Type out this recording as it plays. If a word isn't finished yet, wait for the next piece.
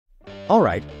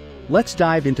Alright, let's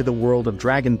dive into the world of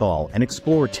Dragon Ball and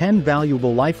explore 10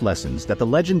 valuable life lessons that the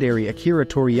legendary Akira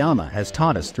Toriyama has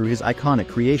taught us through his iconic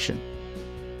creation.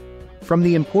 From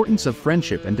the importance of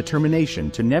friendship and determination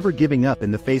to never giving up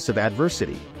in the face of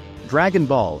adversity, Dragon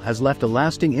Ball has left a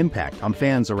lasting impact on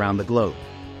fans around the globe.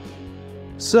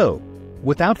 So,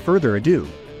 without further ado,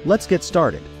 let's get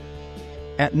started.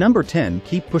 At number 10,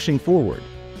 keep pushing forward.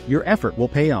 Your effort will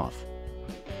pay off.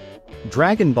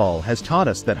 Dragon Ball has taught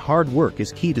us that hard work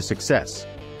is key to success.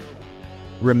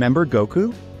 Remember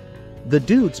Goku? The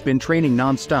dude's been training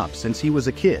non-stop since he was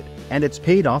a kid, and it's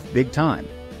paid off big time.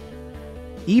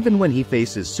 Even when he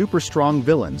faces super strong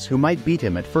villains who might beat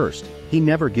him at first, he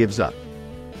never gives up.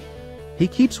 He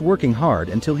keeps working hard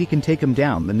until he can take him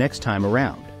down the next time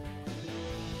around.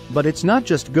 But it's not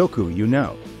just Goku, you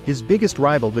know. His biggest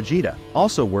rival Vegeta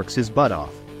also works his butt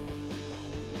off.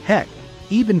 Heck,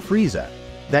 even Frieza,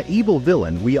 that evil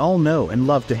villain we all know and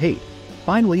love to hate,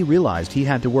 finally realized he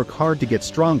had to work hard to get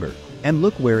stronger, and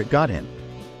look where it got him.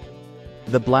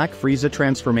 The Black Frieza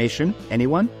transformation,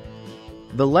 anyone?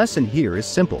 The lesson here is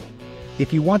simple.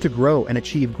 If you want to grow and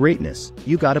achieve greatness,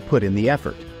 you gotta put in the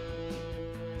effort.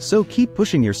 So keep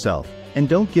pushing yourself, and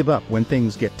don't give up when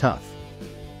things get tough.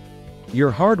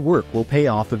 Your hard work will pay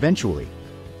off eventually.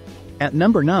 At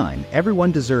number 9,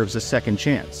 everyone deserves a second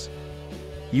chance.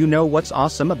 You know what's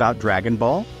awesome about Dragon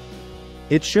Ball?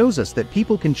 It shows us that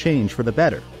people can change for the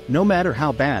better, no matter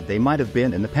how bad they might have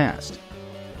been in the past.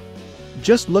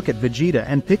 Just look at Vegeta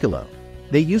and Piccolo.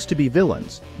 They used to be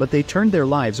villains, but they turned their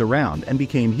lives around and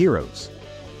became heroes.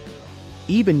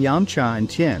 Even Yamcha and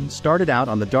Tien started out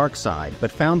on the dark side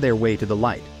but found their way to the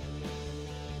light.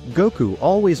 Goku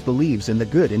always believes in the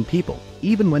good in people,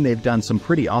 even when they've done some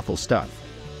pretty awful stuff.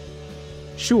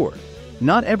 Sure,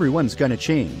 not everyone's gonna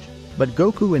change, but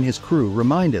Goku and his crew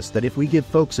remind us that if we give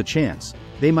folks a chance,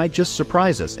 they might just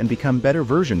surprise us and become better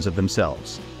versions of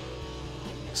themselves.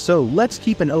 So let's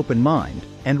keep an open mind,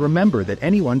 and remember that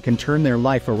anyone can turn their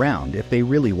life around if they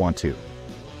really want to.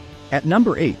 At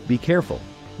number 8, be careful.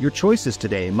 Your choices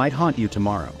today might haunt you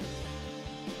tomorrow.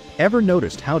 Ever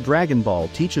noticed how Dragon Ball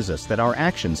teaches us that our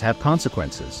actions have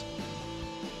consequences?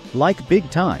 Like big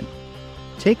time.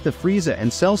 Take the Frieza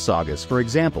and Cell sagas for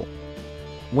example.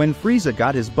 When Frieza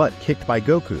got his butt kicked by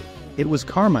Goku, it was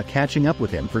karma catching up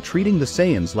with him for treating the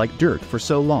Saiyans like dirt for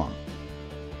so long.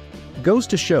 Goes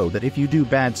to show that if you do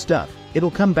bad stuff, it'll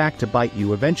come back to bite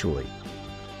you eventually.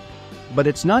 But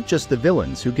it's not just the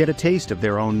villains who get a taste of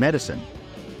their own medicine.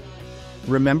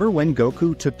 Remember when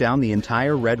Goku took down the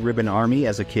entire Red Ribbon Army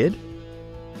as a kid?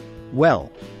 Well,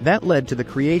 that led to the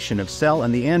creation of Cell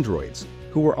and the androids,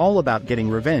 who were all about getting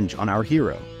revenge on our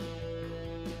hero.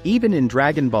 Even in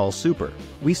Dragon Ball Super,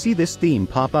 we see this theme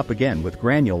pop up again with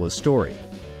Granula's story.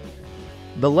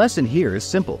 The lesson here is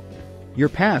simple. Your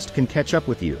past can catch up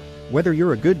with you, whether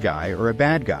you're a good guy or a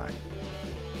bad guy.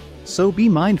 So be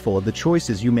mindful of the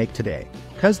choices you make today,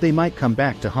 cause they might come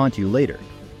back to haunt you later.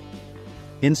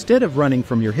 Instead of running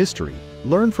from your history,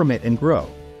 learn from it and grow,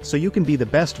 so you can be the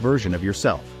best version of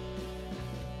yourself.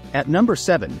 At number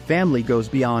 7, family goes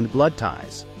beyond blood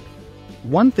ties.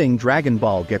 One thing Dragon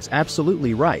Ball gets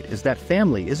absolutely right is that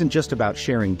family isn't just about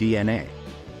sharing DNA.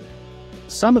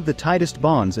 Some of the tightest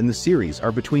bonds in the series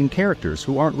are between characters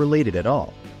who aren't related at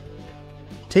all.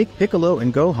 Take Piccolo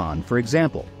and Gohan for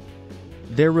example.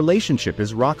 Their relationship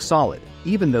is rock solid,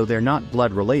 even though they're not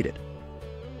blood related.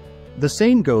 The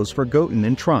same goes for Goten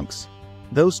and Trunks.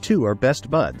 Those two are best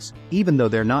buds, even though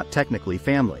they're not technically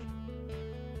family.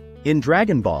 In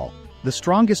Dragon Ball, the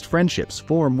strongest friendships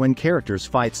form when characters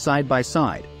fight side by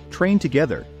side, train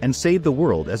together, and save the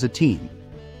world as a team.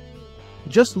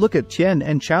 Just look at Tien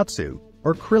and Chaozu,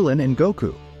 or Krillin and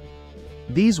Goku.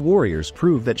 These warriors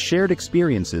prove that shared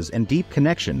experiences and deep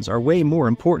connections are way more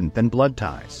important than blood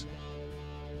ties.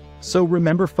 So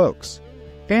remember folks,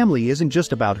 family isn't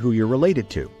just about who you're related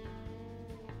to.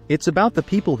 It's about the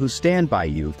people who stand by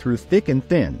you through thick and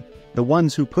thin, the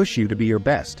ones who push you to be your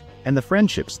best, and the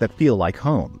friendships that feel like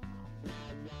home.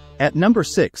 At number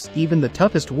 6, even the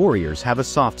toughest warriors have a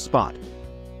soft spot.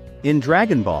 In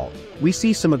Dragon Ball, we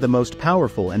see some of the most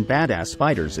powerful and badass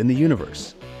fighters in the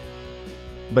universe.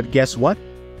 But guess what?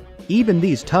 Even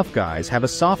these tough guys have a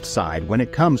soft side when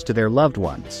it comes to their loved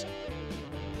ones.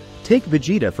 Take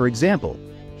Vegeta for example.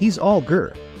 He's all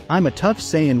grr, I'm a tough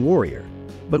Saiyan warrior.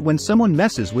 But when someone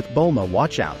messes with Bulma,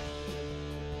 watch out.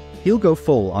 He'll go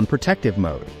full on protective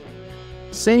mode.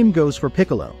 Same goes for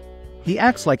Piccolo. He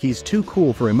acts like he's too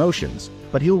cool for emotions,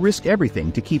 but he'll risk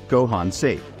everything to keep Gohan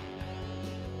safe.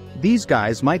 These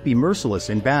guys might be merciless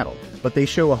in battle, but they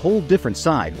show a whole different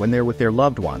side when they're with their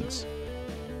loved ones.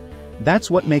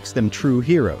 That's what makes them true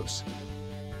heroes.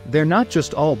 They're not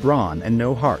just all brawn and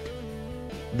no heart.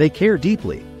 They care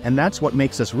deeply, and that's what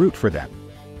makes us root for them.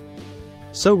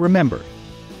 So remember,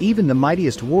 even the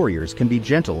mightiest warriors can be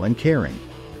gentle and caring.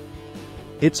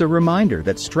 It's a reminder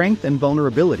that strength and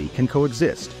vulnerability can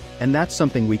coexist, and that's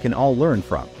something we can all learn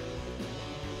from.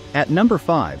 At number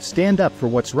 5, stand up for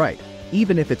what's right,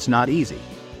 even if it's not easy.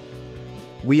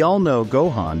 We all know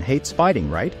Gohan hates fighting,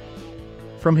 right?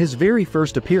 From his very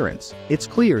first appearance, it's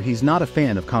clear he's not a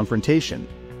fan of confrontation.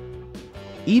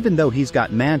 Even though he's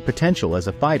got mad potential as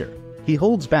a fighter, he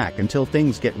holds back until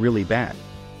things get really bad.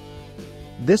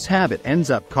 This habit ends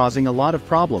up causing a lot of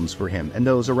problems for him and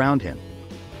those around him.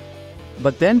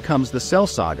 But then comes the Cell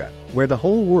Saga, where the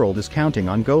whole world is counting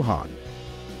on Gohan.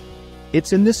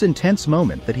 It's in this intense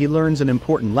moment that he learns an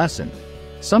important lesson.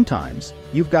 Sometimes,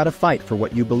 you've got to fight for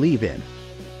what you believe in.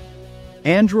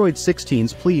 Android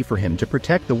 16's plea for him to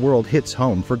protect the world hits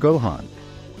home for Gohan.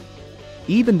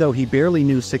 Even though he barely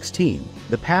knew 16,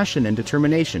 the passion and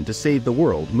determination to save the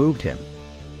world moved him.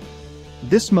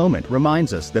 This moment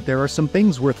reminds us that there are some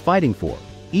things worth fighting for,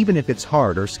 even if it's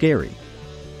hard or scary.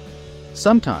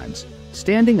 Sometimes,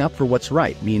 standing up for what's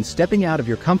right means stepping out of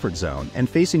your comfort zone and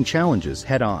facing challenges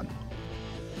head-on.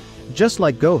 Just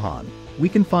like Gohan, we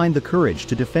can find the courage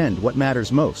to defend what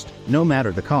matters most, no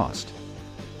matter the cost.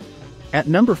 At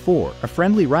number 4, a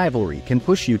friendly rivalry can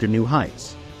push you to new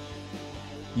heights.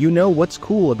 You know what's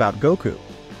cool about Goku?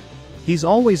 He's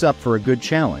always up for a good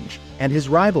challenge, and his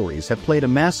rivalries have played a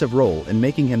massive role in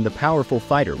making him the powerful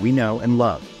fighter we know and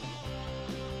love.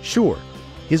 Sure,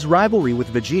 his rivalry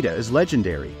with Vegeta is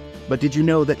legendary, but did you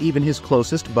know that even his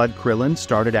closest bud Krillin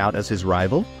started out as his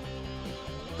rival?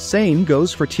 Same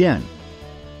goes for Tien.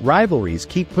 Rivalries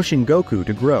keep pushing Goku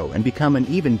to grow and become an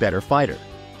even better fighter.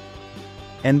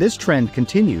 And this trend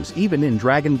continues even in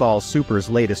Dragon Ball Super's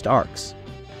latest arcs.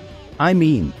 I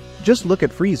mean, just look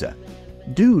at Frieza.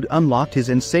 Dude unlocked his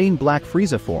insane Black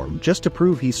Frieza form just to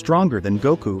prove he's stronger than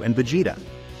Goku and Vegeta.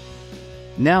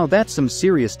 Now that's some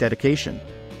serious dedication.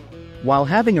 While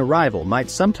having a rival might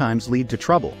sometimes lead to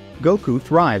trouble, Goku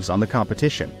thrives on the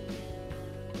competition.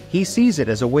 He sees it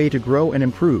as a way to grow and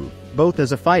improve, both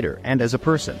as a fighter and as a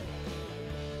person.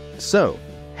 So,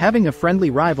 having a friendly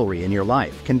rivalry in your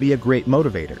life can be a great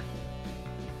motivator.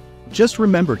 Just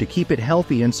remember to keep it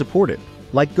healthy and supportive,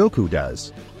 like Goku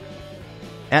does.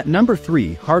 At number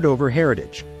 3, heart over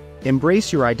heritage.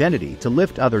 Embrace your identity to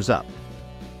lift others up.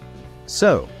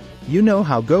 So, you know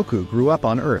how Goku grew up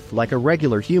on Earth like a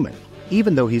regular human,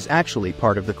 even though he's actually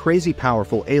part of the crazy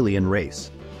powerful alien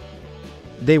race.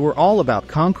 They were all about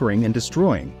conquering and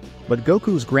destroying, but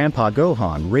Goku's grandpa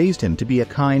Gohan raised him to be a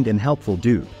kind and helpful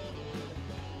dude.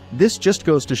 This just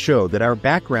goes to show that our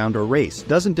background or race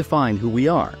doesn't define who we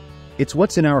are. It's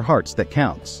what's in our hearts that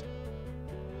counts.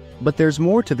 But there's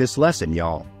more to this lesson,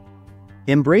 y'all.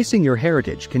 Embracing your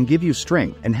heritage can give you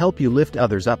strength and help you lift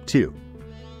others up too.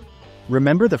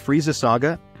 Remember the Frieza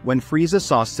saga, when Frieza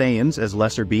saw Saiyans as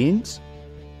lesser beings?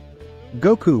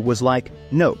 Goku was like,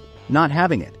 nope, not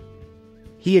having it.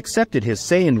 He accepted his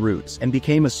Saiyan roots and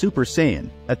became a Super Saiyan,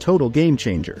 a total game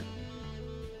changer.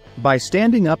 By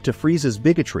standing up to Frieza's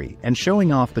bigotry and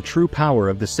showing off the true power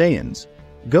of the Saiyans,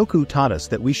 Goku taught us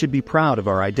that we should be proud of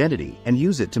our identity and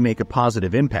use it to make a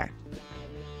positive impact.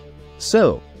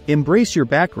 So, embrace your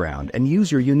background and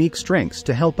use your unique strengths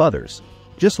to help others,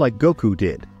 just like Goku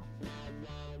did.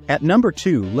 At number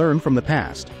 2, learn from the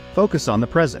past, focus on the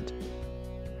present.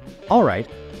 Alright,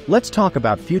 let's talk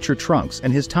about future Trunks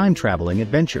and his time-traveling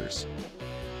adventures.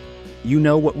 You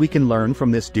know what we can learn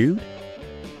from this dude?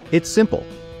 It's simple.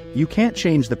 You can't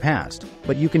change the past,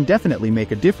 but you can definitely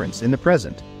make a difference in the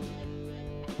present.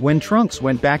 When Trunks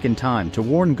went back in time to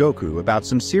warn Goku about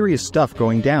some serious stuff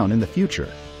going down in the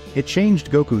future, it changed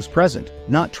Goku's present,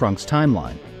 not Trunks'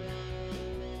 timeline.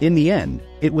 In the end,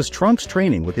 it was Trunks'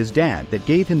 training with his dad that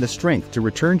gave him the strength to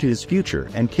return to his future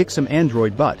and kick some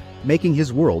android butt, making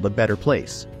his world a better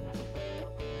place.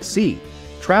 See,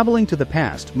 traveling to the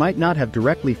past might not have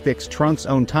directly fixed Trunks'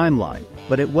 own timeline,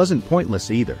 but it wasn't pointless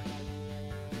either.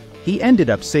 He ended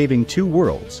up saving 2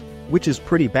 worlds, which is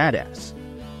pretty badass.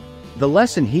 The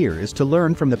lesson here is to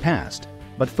learn from the past,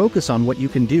 but focus on what you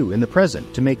can do in the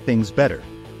present to make things better.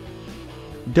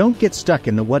 Don't get stuck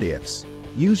in the what-ifs.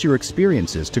 Use your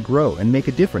experiences to grow and make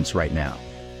a difference right now.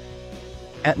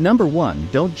 At number 1,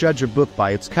 don't judge a book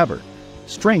by its cover.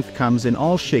 Strength comes in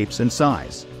all shapes and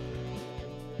size.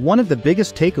 One of the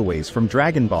biggest takeaways from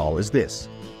Dragon Ball is this: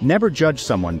 never judge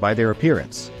someone by their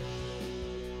appearance.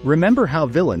 Remember how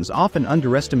villains often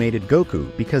underestimated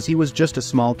Goku because he was just a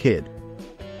small kid?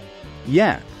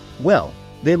 Yeah, well,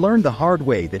 they learned the hard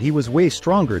way that he was way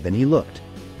stronger than he looked.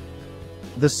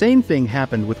 The same thing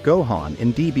happened with Gohan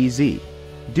in DBZ.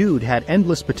 Dude had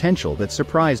endless potential that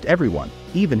surprised everyone,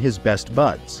 even his best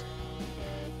buds.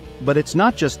 But it's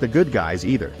not just the good guys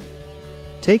either.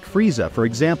 Take Frieza for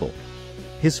example.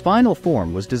 His final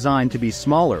form was designed to be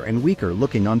smaller and weaker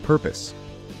looking on purpose.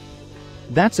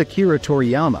 That's Akira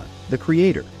Toriyama, the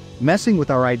creator, messing with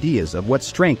our ideas of what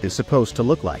strength is supposed to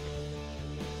look like.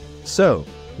 So,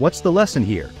 what's the lesson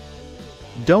here?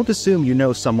 Don't assume you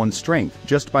know someone's strength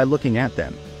just by looking at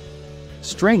them.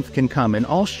 Strength can come in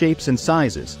all shapes and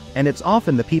sizes, and it's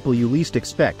often the people you least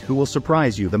expect who will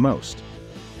surprise you the most.